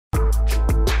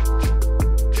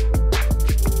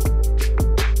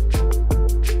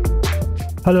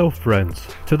Hello friends,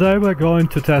 today we're going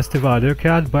to test a video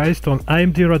card based on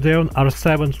AMD Radeon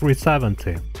R7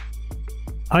 370.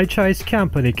 IceQ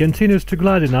company continues to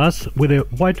gladden us with a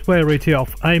wide variety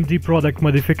of AMD product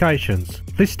modifications.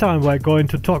 This time we're going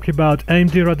to talk about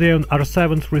AMD Radeon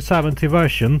R7 370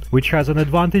 version, which has an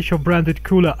advantage of branded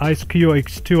cooler IceQ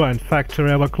X2 and factory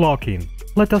overclocking.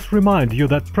 Let us remind you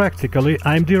that practically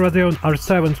AMD Radeon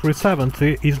R7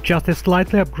 370 is just a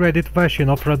slightly upgraded version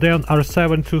of Radeon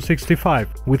R7 265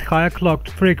 with higher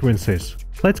clocked frequencies.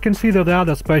 Let's consider the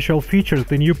other special features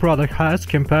the new product has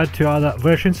compared to other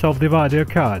versions of the video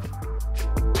card.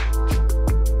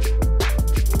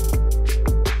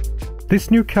 This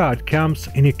new card comes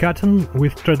in a cotton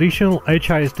with traditional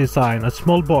HIS design, a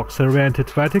small box oriented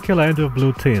vertical and of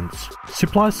blue tints.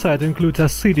 Supply set includes a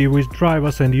CD with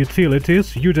drivers and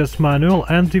utilities, user's manual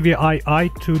and DVI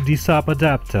to D-sub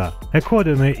adapter.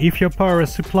 Accordingly, if your power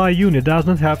supply unit does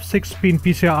not have 6-pin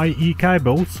PCIe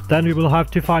cables, then you will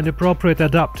have to find appropriate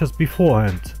adapters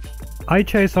beforehand.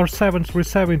 IceQ R7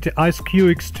 370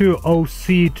 IceQ X2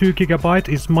 OC 2GB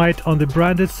is made on the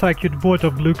branded circuit board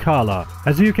of blue color.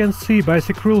 As you can see,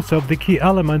 basic rules of the key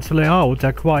elements layout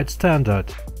are quite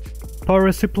standard.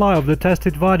 Power supply of the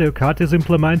tested video card is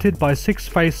implemented by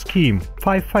 6-phase scheme,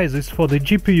 5 phases for the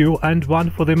GPU and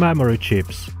 1 for the memory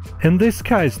chips. In this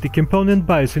case, the component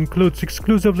base includes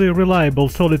exclusively reliable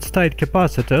solid-state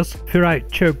capacitors,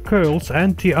 ferrite choke coils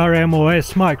and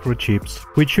TRMOS microchips,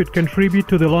 which should contribute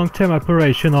to the long-term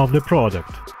operation of the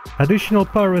product. Additional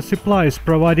power supply is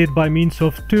provided by means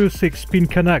of two 6-pin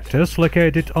connectors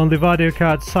located on the video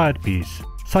card side piece.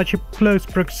 Such a close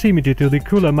proximity to the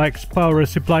cooler makes power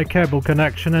supply cable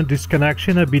connection and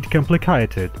disconnection a bit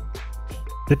complicated.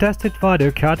 The tested video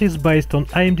card is based on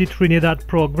AMD Trinidad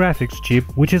Pro graphics chip,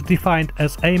 which is defined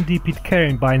as AMD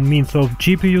Pitcairn by means of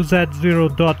GPU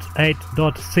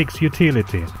Z0.8.6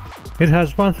 utility. It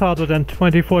has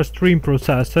 1024 stream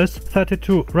processors,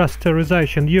 32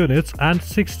 rasterization units and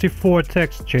 64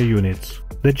 texture units.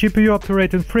 The GPU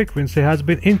operating frequency has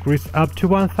been increased up to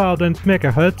 1000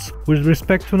 MHz with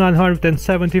respect to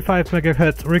 975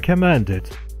 MHz recommended.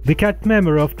 The card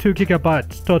memory of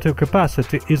 2GB total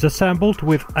capacity is assembled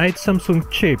with 8 Samsung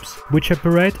chips, which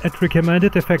operate at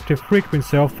recommended effective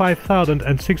frequency of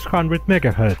 5600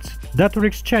 MHz. Data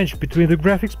exchange between the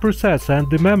graphics processor and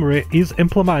the memory is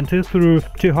implemented through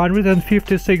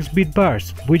 256-bit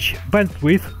bars, which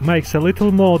bandwidth makes a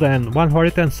little more than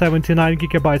 179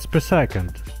 GB per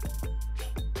second.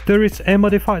 There is a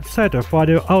modified set of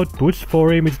audio outputs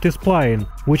for image displaying,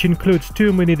 which includes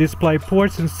 2 mini display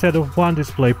ports instead of 1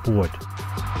 display port.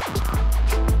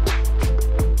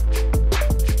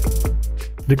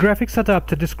 The graphics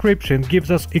adapter description gives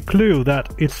us a clue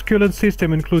that its cooling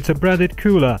system includes a branded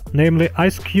cooler, namely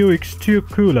IceQ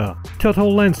X2 cooler. Total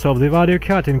length of the video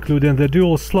card, including the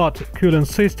dual-slot cooling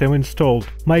system installed,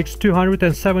 makes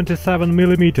 277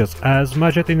 mm as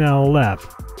measured in our lab.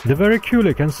 The very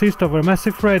cooler consists of a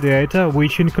massive radiator,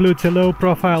 which includes a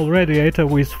low-profile radiator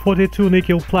with 42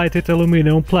 nickel-plated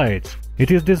aluminum plates.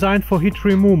 It is designed for heat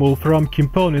removal from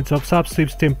components of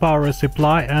subsystem power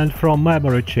supply and from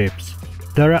memory chips.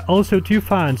 There are also 2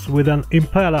 fans with an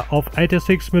impeller of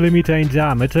 86 mm in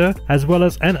diameter, as well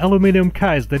as an aluminum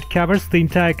case that covers the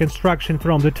entire construction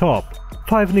from the top.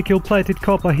 5 nickel-plated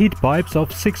copper heat pipes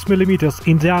of 6 mm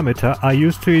in diameter are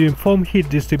used to uniform heat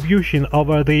distribution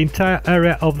over the entire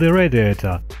area of the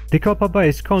radiator. The copper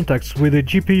base contacts with the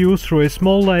GPU through a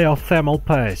small layer of thermal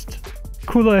paste.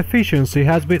 Cooler efficiency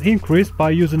has been increased by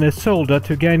using a solder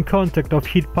to gain contact of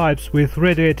heat pipes with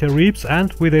radiator ribs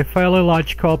and with a fairly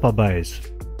large copper base.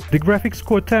 The graphics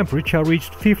core temperature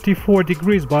reached 54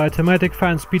 degrees by automatic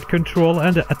fan speed control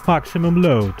and at maximum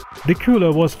load. The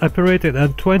cooler was operated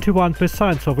at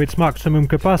 21% of its maximum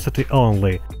capacity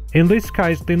only. In this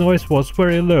case, the noise was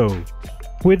very low.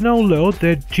 With no load,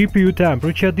 the GPU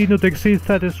temperature did not exceed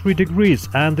 33 degrees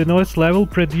and the noise level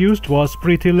produced was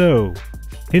pretty low.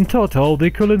 In total,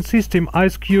 the cooling system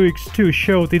IceQ X2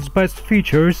 showed its best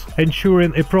features,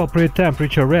 ensuring appropriate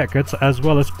temperature records as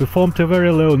well as performed a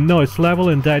very low noise level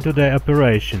in day-to-day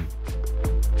operation.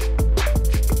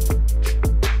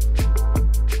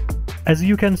 As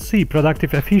you can see,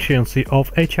 productive efficiency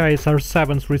of IceQ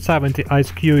R7 370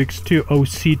 IceQ X2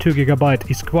 OC 2GB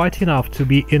is quite enough to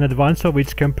be in advance of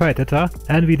its competitor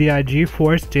NVIDIA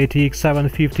GeForce GTX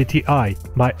 750 Ti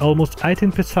by almost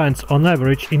 18% on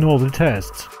average in all the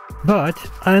tests. But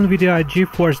NVIDIA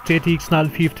GeForce GTX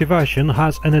 950 version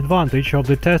has an advantage of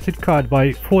the tested card by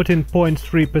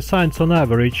 14.3% on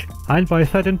average and by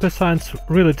 13%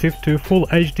 relative to full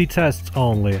HD tests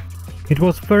only. It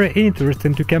was very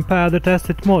interesting to compare the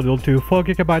tested model to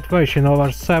 4GB version of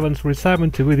R7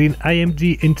 370 within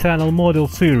AMD internal model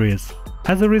series.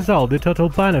 As a result, the total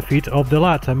benefit of the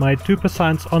latter made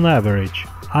 2% on average,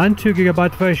 and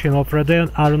 2GB version of Radeon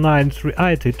R9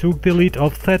 380 took the lead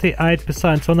of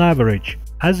 38% on average.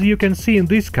 As you can see in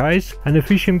this case, an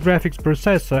efficient graphics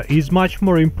processor is much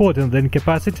more important than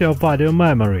capacity of video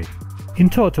memory. In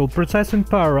total, processing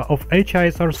power of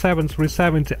HIS R7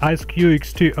 370 IceQ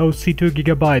X2 OC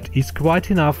 2GB is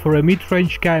quite enough for a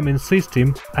mid-range gaming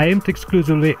system aimed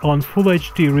exclusively on Full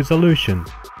HD resolution.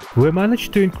 We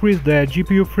managed to increase the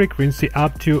GPU frequency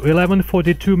up to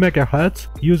 1142 MHz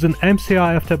using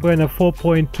MCI Afterburner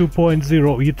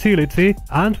 4.2.0 utility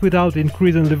and without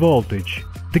increasing the voltage.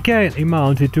 The gain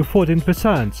amounted to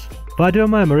 14%. Video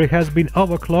memory has been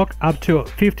overclocked up to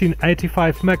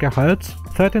 1585 MHz,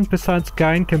 13%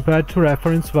 gain compared to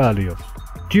reference value.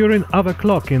 During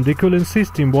overclocking, the cooling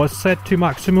system was set to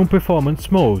maximum performance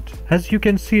mode. As you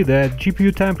can see, the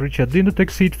GPU temperature did not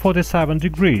exceed 47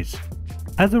 degrees.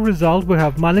 As a result, we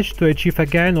have managed to achieve a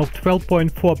gain of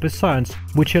 12.4%,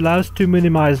 which allows to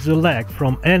minimize the lag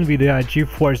from NVIDIA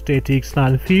GeForce GTX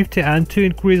 950 and to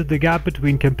increase the gap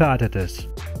between competitors.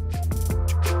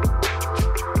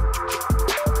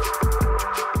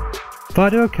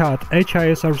 Video card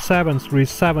HIS R7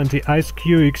 370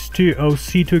 IceQ X2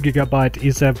 OC 2GB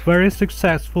is a very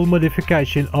successful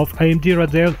modification of AMD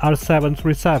Radeon R7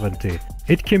 370.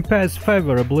 It compares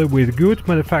favorably with good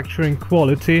manufacturing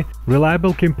quality,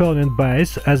 reliable component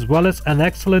base, as well as an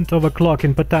excellent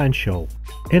overclocking potential.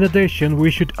 In addition,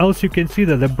 we should also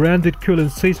consider the branded cooling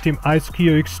system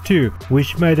IceQ X2,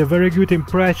 which made a very good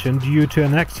impression due to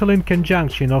an excellent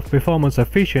conjunction of performance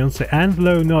efficiency and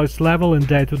low noise level in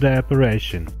day-to-day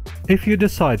operation. If you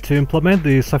decide to implement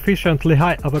the sufficiently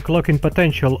high overclocking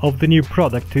potential of the new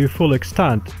product to full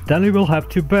extent, then you will have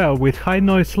to bear with high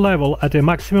noise level at a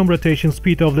maximum rotation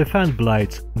speed of the fan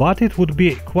blades, but it would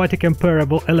be quite a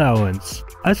comparable allowance.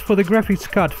 As for the graphics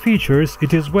card features,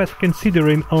 it is worth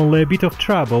considering only a bit of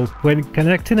trouble when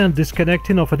connecting and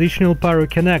disconnecting of additional power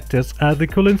connectors, as the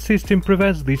cooling system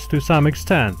prevents this to some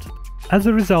extent. As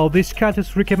a result, this card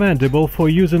is recommendable for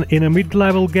using in a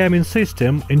mid-level gaming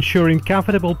system, ensuring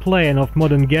comfortable playing of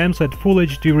modern games at Full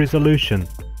HD resolution.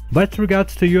 Best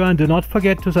regards to you and do not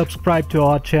forget to subscribe to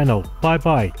our channel. Bye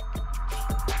bye.